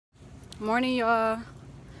Morning, y'all.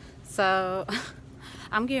 So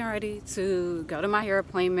I'm getting ready to go to my hair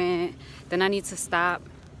appointment. Then I need to stop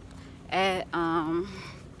at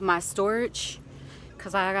my storage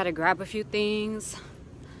because I gotta grab a few things.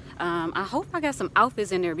 I hope I got some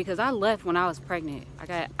outfits in there because I left when I was pregnant. I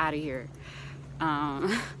got out of here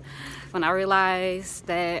when I realized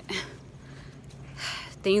that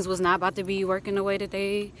things was not about to be working the way that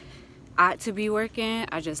they ought to be working.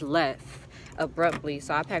 I just left abruptly.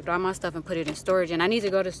 So I packed all my stuff and put it in storage, and I need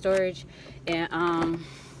to go to storage and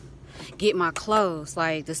get my clothes,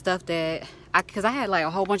 like the stuff that because I had like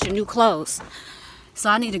a whole bunch of new clothes.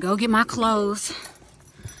 So I need to go get my clothes,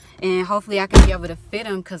 and hopefully I can be able to fit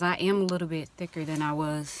them because I am a little bit thicker than I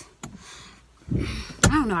was. I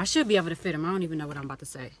don't know, I should be able to fit them. I don't even know what I'm about to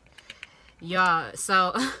say, y'all.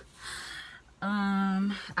 So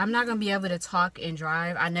I'm not gonna be able to talk and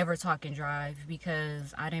drive. I never talk and drive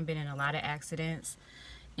because I done been in a lot of accidents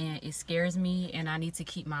and it scares me, and I need to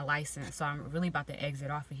keep my license. So I'm really about to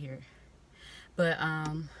exit off of here. But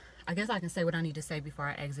I guess I can say what I need to say before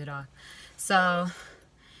I exit off. So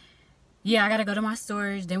yeah, I gotta go to my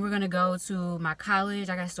storage. Then we're gonna go to my college.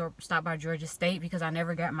 I gotta stop by Georgia State because I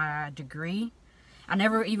never got my degree. I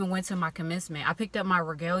never even went to my commencement. I picked up my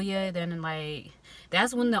regalia, then like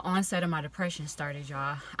that's when the onset of my depression started,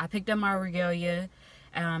 y'all. I picked up my regalia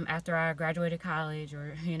after I graduated college,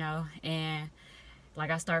 or you know, and like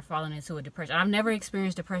I started falling into a depression. I've never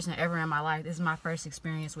experienced depression ever in my life. This is my first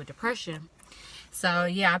experience with depression. So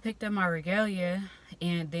yeah, I picked up my regalia,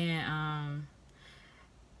 and then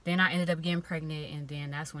I ended up getting pregnant, and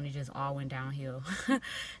then that's when it just all went downhill.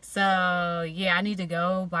 So yeah, I need to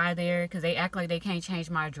go by there because they act like they can't change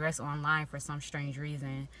my address online for some strange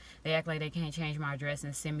reason. They act like they can't change my address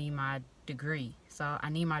and send me my degree. So I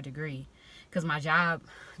need my degree because my job,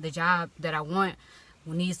 the job that I want,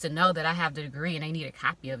 needs to know that I have the degree, and they need a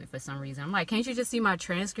copy of it for some reason. I'm like, can't you just see my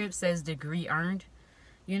transcript says degree earned?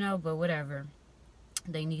 You know, but whatever.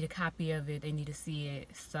 They need a copy of it. They need to see it.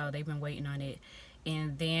 So they've been waiting on it.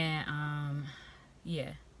 And then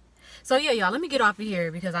yeah, so yeah, y'all, let me get off of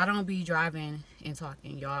here because I don't be driving and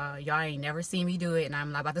talking. Y'all ain't never seen me do it, and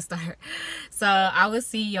I'm not about to start. So I will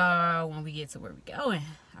see y'all when we get to where we're going.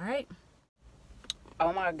 All right.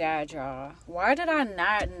 Oh my god, y'all, why did I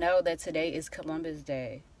not know that today is Columbus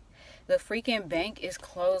Day? The freaking bank is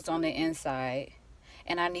closed on the inside,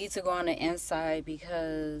 and I need to go on the inside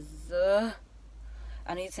because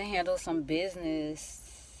I need to handle some business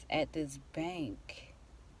at this bank.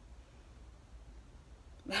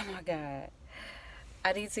 Oh my god,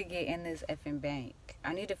 I need to get in this effing bank.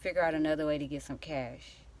 I need to figure out another way to get some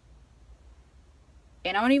cash.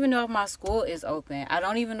 And I don't even know if my school is open. I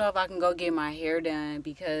don't even know if I can go get my hair done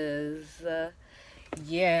because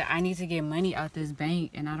yeah, I need to get money out this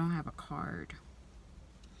bank, and I don't have a card.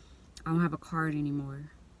 I don't have a card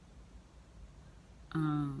anymore.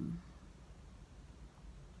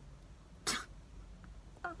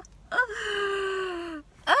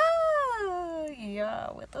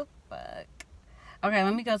 Yeah, what the fuck? Okay,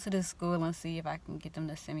 let me go to this school and see if I can get them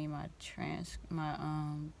to send me my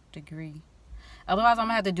degree. Otherwise, I'm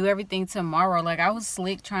gonna have to do everything tomorrow. Like, I was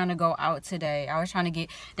slick trying to go out today. I was trying to get,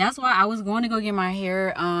 that's why I was going to go get my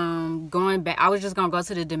hair going back. I was just gonna go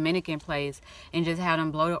to the Dominican place and just have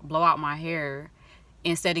them blow out my hair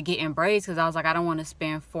instead of getting braids, because I was like, I don't want to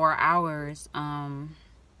spend 4 hours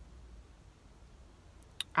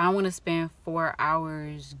I don't want to spend 4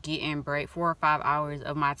 hours getting braids, 4 or 5 hours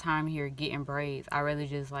of my time here getting braids. I'd rather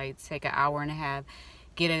just like take an hour and a half,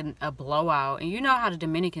 get a blowout. And you know how the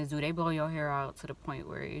Dominicans do, they blow your hair out to the point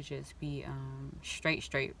where it just be straight.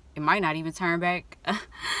 It might not even turn back.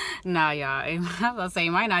 Nah, y'all, I was gonna say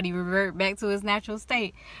it might not even revert back to its natural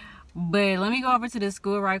state. But let me go over to the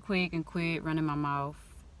school right quick and quit running my mouth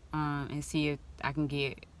and see if I can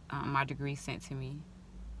get my degree sent to me.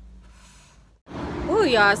 Ooh,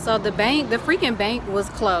 y'all, so the freaking bank was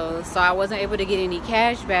closed, so I wasn't able to get any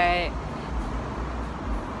cash back.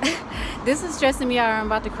 This is stressing me out. I'm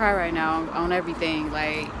about to cry right now on everything.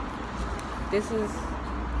 Like,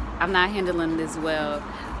 I'm not handling this well.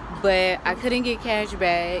 But I couldn't get cash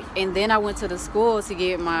back, and then I went to the school to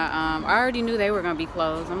get my I already knew they were gonna be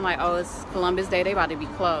closed. I'm like, oh, it's Columbus Day, they about to be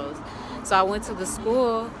closed. So I went to the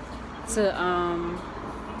school to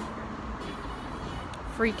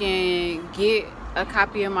freaking get a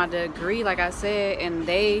copy of my degree, like I said, and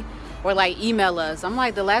they were like, email us. I'm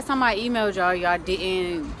like, the last time I emailed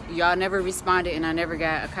y'all never responded, and I never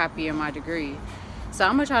got a copy of my degree. So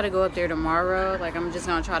I'm gonna try to go up there tomorrow. Like, I'm just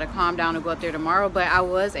gonna try to calm down and go up there tomorrow. But I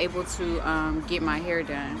was able to get my hair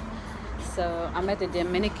done. So I'm at the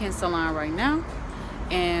Dominican salon right now,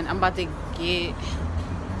 and I'm about to get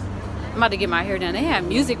I'm about to get my hair done. They had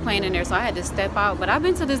music playing in there, so I had to step out. But I've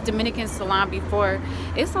been to this Dominican salon before.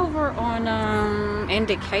 It's over on in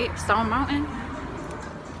Decatur, Stone Mountain.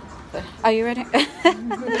 Are you ready?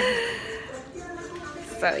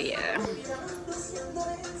 So yeah,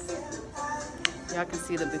 y'all can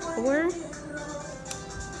see the before.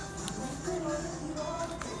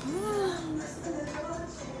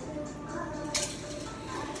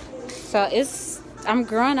 So I'm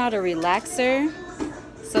growing out a relaxer,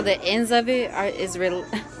 so the ends of it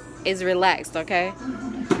is relaxed, okay?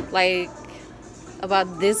 Like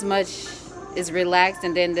about this much is relaxed,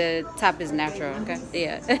 and then the top is natural, okay?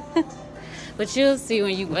 Yeah. But you'll see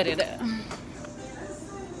when you wet it up.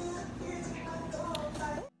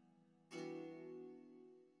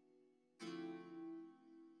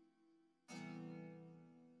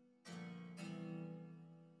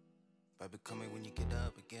 Baby, come in when you get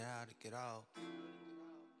up and get out and get off.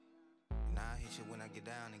 And I hit you when I get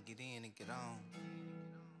down and get in and get on.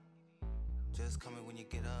 Just come in when you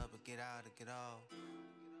get up and get out and get off.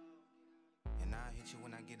 And I hit you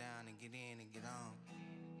when I get down and get in and get on.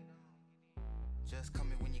 Just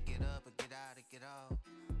come in when you get up and get out and get off.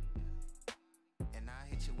 And I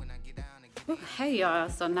hit you when I get down and get in. Hey y'all,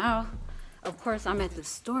 so now of course I'm at the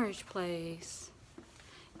storage place,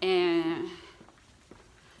 and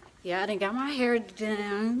yeah, I done got my hair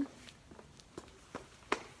done.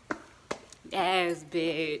 Yes,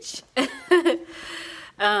 bitch.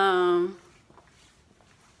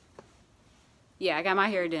 Yeah, I got my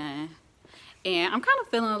hair done, and I'm kind of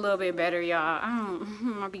feeling a little bit better, y'all.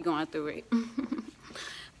 I'll be going through it.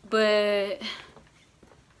 But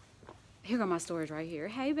here go my storage right here.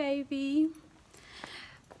 Hey, baby.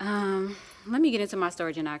 Let me get into my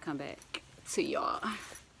storage and I'll come back to y'all.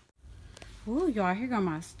 Oh, y'all, here go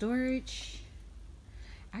my storage.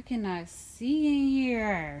 I cannot see in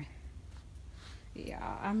here.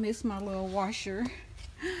 Yeah, I miss my little washer.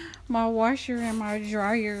 My washer and my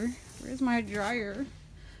dryer. Where's my dryer?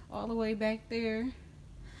 All the way back there.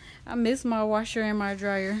 I miss my washer and my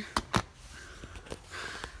dryer.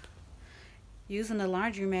 Using the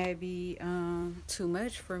laundromat be too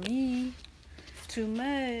much for me. Too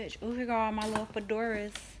much. Oh, here go all my little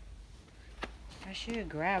fedoras. I should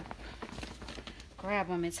grab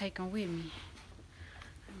them and take them with me.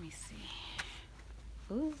 Let me see.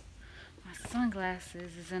 Ooh, my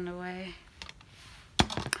sunglasses is in the way.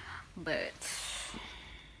 But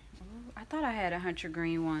ooh, I thought I had a hunter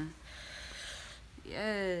green one.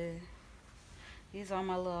 Yeah. These are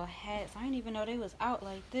my little hats. I didn't even know they was out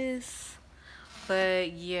like this.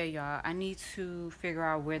 But yeah, y'all, I need to figure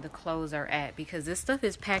out where the clothes are at, because this stuff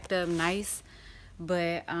is packed up nice,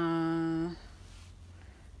 but I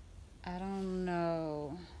don't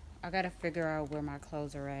know. I gotta figure out where my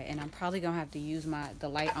clothes are at, and I'm probably gonna have to use the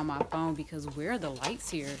light on my phone, because where are the lights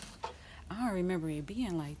here? I don't remember it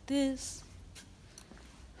being like this.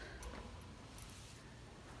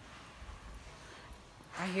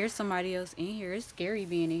 I hear somebody else in here. It's scary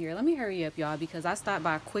being in here. Let me hurry up, y'all, because I stopped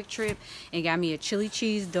by Quick Trip and got me a chili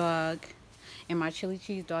cheese dog, and my chili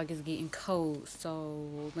cheese dog is getting cold.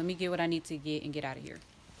 So let me get what I need to get and get out of here.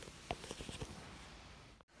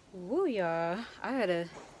 Woo, y'all.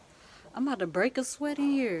 I'm about to break a sweat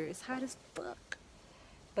in here. It's hot as fuck.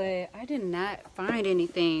 But I did not find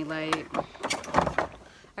anything. Like,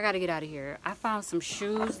 I gotta get out of here. I found some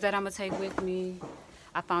shoes that I'm gonna take with me.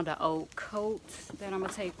 I found an old coat that I'm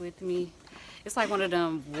gonna take with me. It's like one of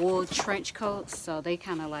them wool trench coats, so they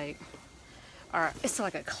kind of like are, it's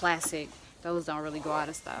like a classic. Those don't really go out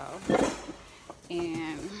of style.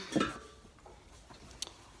 And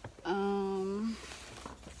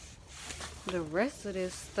the rest of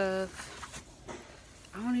this stuff,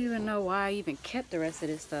 I don't even know why I even kept the rest of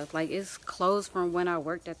this stuff. Like, it's clothes from when I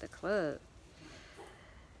worked at the club.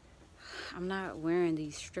 I'm not wearing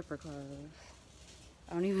these stripper clothes.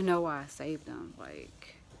 I don't even know why I saved them.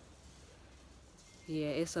 Like, yeah,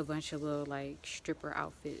 it's a bunch of little like stripper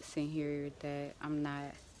outfits in here that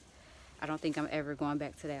I don't think I'm ever going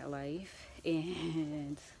back to that life.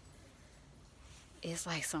 And it's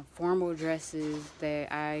like some formal dresses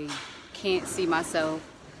that I can't see myself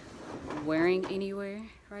wearing anywhere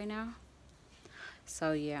right now.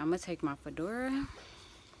 So yeah, I'm gonna take my fedora.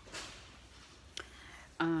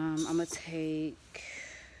 I'm gonna take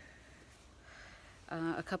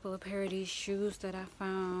a couple of pair of these shoes that I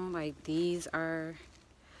found. Like, these are,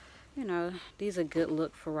 you know, these are good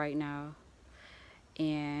look for right now.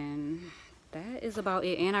 And that is about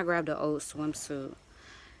it. And I grabbed an old swimsuit,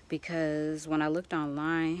 because when I looked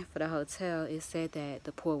online for the hotel, it said that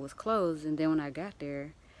the pool was closed. And then when I got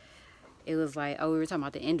there, it was like, oh, we were talking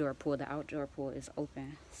about the indoor pool. The outdoor pool is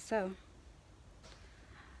open. So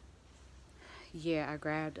yeah, I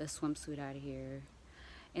grabbed a swimsuit out of here.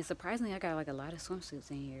 And surprisingly, I got like a lot of swimsuits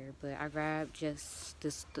in here. But I grabbed just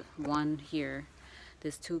this one here,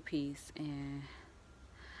 this 2-piece, and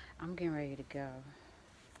I'm getting ready to go.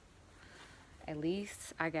 At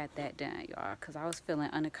least I got that done, y'all, because I was feeling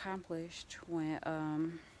unaccomplished when,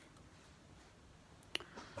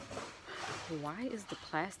 why is the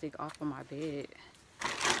plastic off of my bed?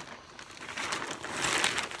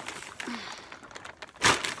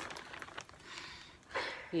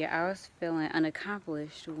 Yeah, I was feeling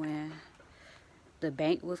unaccomplished when the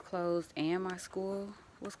bank was closed and my school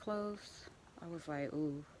was closed. I was like,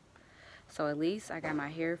 ooh. So at least I got my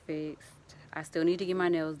hair fixed. I still need to get my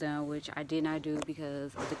nails done, which I did not do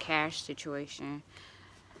because of the cash situation.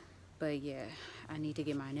 But yeah, I need to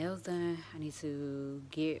get my nails done. I need to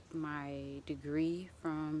get my degree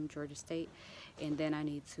from Georgia State. And then I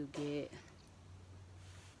need to get,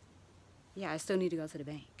 yeah, I still need to go to the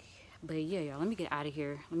bank. But yeah, y'all, let me get out of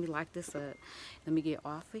here. Let me lock this up. Let me get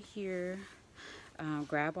off of here.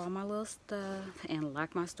 Grab all my little stuff and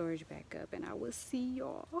lock my storage back up. And I will see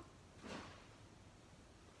y'all.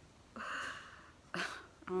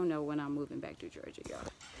 I don't know when I'm moving back to Georgia, y'all.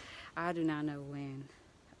 I do not know when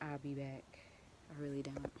I'll be back. I really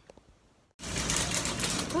don't.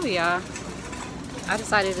 Oh, y'all. I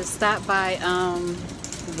decided to stop by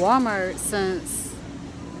Walmart since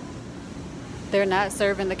they're not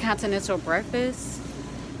serving the continental breakfast.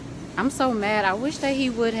 I'm so mad. I wish that he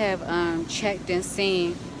would have checked and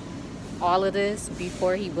seen all of this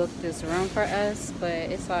before he booked this room for us, but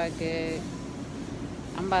it's all good.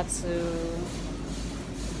 I'm about to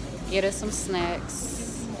get us some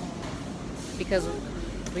snacks because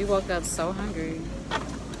we woke up so hungry.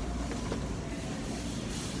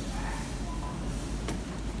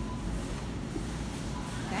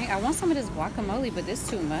 Dang, I want some of this guacamole, but this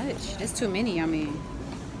too much. This too many, I mean.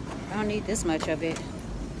 I don't need this much of it.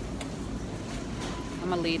 I'm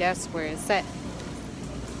gonna leave that where it's at.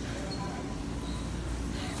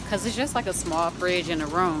 Cause it's just like a small fridge in a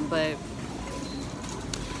room, but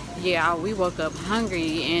yeah, we woke up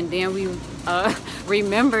hungry, and then we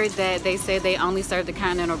remembered that they said they only serve the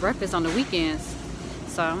continental breakfast on the weekends.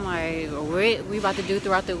 So I'm like, what we about to do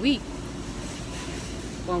throughout the week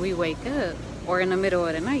when we wake up or in the middle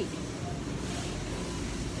of the night?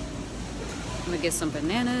 I'm gonna get some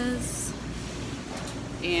bananas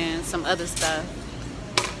and some other stuff,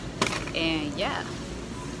 and yeah.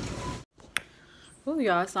 Oh,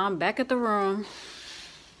 y'all, so I'm back at the room.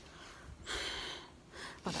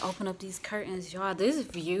 About to open up these curtains, y'all. This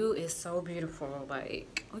view is so beautiful.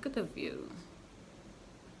 Like, look at the view.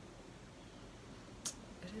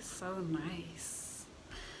 It is so nice.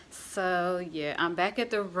 So yeah, I'm back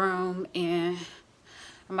at the room, and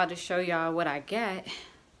I'm about to show y'all what I got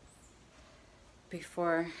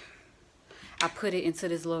before I put it into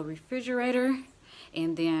this little refrigerator.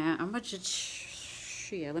 And then I'm gonna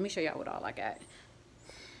just, yeah, let me show y'all what all I got.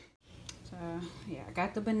 So yeah, I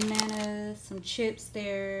got the bananas, some chips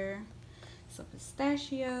there, some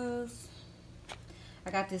pistachios.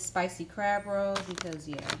 I got this spicy crab roll because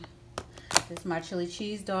yeah, this is my chili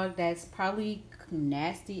cheese dog that's probably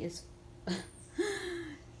nasty as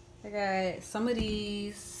I got some of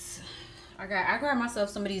these. I grabbed myself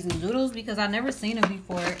some of these noodles because I never seen them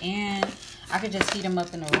before, and I could just heat them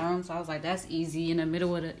up in the room. So I was like, that's easy in the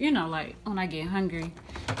middle of the, you know, like when I get hungry.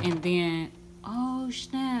 And then, oh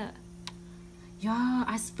snap, y'all,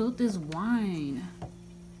 I spilled this wine.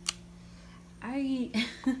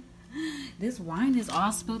 This wine is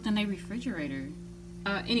all spilled in the refrigerator.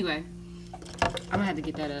 Anyway, I'm gonna have to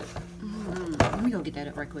get that up. Let me go get that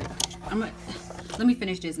up right quick. Let me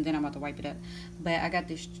finish this and then I'm about to wipe it up. But I got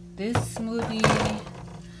this smoothie.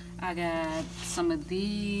 I got some of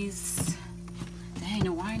these. Dang,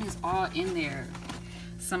 the wine is all in there.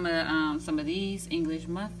 Some of these English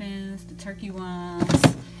muffins, the turkey ones.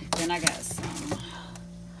 Then I got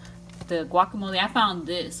the guacamole. I found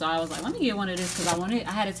this, so I was like, let me get one of this because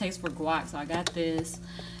I had a taste for guac, so I got this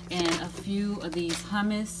and a few of these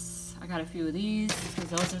hummus. I got a few of these because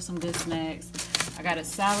those are some good snacks. I got a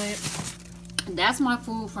salad. That's my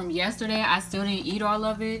food from yesterday. I still didn't eat all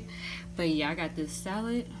of it, but yeah, I got this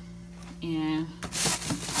salad, and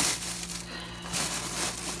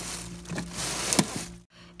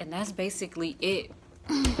that's basically it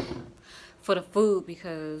for the food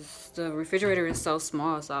because the refrigerator is so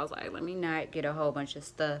small. So I was like, let me not get a whole bunch of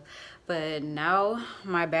stuff. But now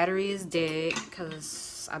my battery is dead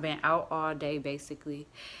because I've been out all day basically.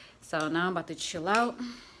 So now I'm about to chill out.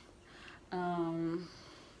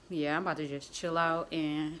 Yeah, I'm about to just chill out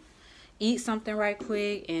and eat something right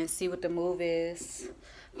quick and see what the move is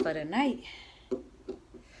for the night.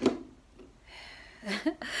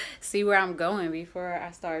 see where I'm going before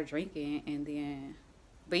I start drinking. And then,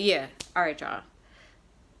 but yeah, all right, y'all.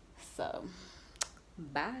 So,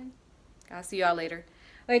 bye. I'll see y'all later.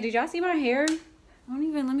 Wait, did y'all see my hair? Let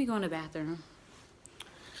me go in the bathroom.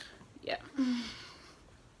 Yeah.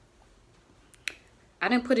 I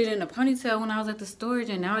didn't put it in a ponytail when I was at the storage,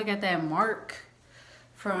 and now I got that mark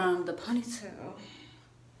from the ponytail.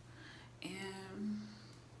 And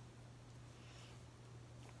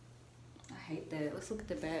I hate that. Let's look at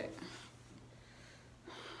the back.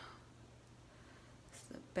 It's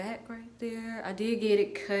the back right there. I did get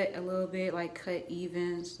it cut a little bit, like cut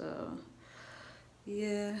even, so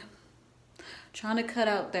yeah. Trying to cut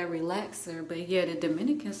out that relaxer, but yeah, the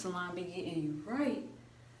Dominican salon be getting you right.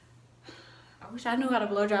 I wish I knew how to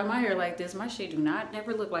blow dry my hair like this. My shit do not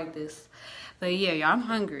never look like this. But yeah, y'all, I'm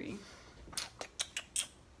hungry.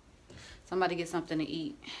 Somebody get something to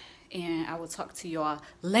eat. And I will talk to y'all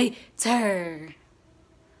later.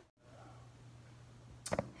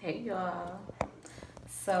 Hey y'all.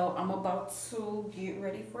 So I'm about to get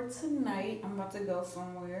ready for tonight. I'm about to go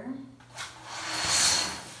somewhere.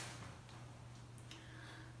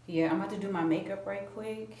 Yeah, I'm about to do my makeup right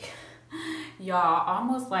quick. Y'all,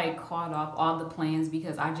 almost like caught off all the plans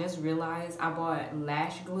because I just realized I bought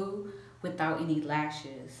lash glue without any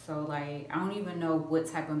lashes. So like, I don't even know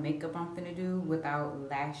what type of makeup I'm finna do without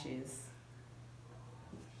lashes.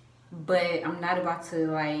 But I'm not about to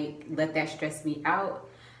like let that stress me out.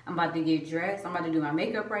 I'm about to get dressed. I'm about to do my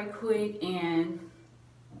makeup right quick. And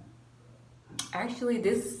actually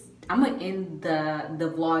I'm gonna end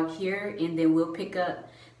the vlog here, and then we'll pick up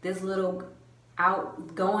this little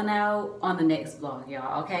going out on the next vlog,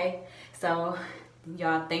 y'all. Okay, so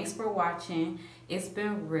y'all, thanks for watching. It's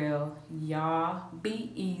been real. Y'all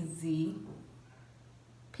be easy.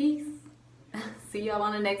 Peace. See y'all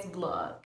on the next vlog.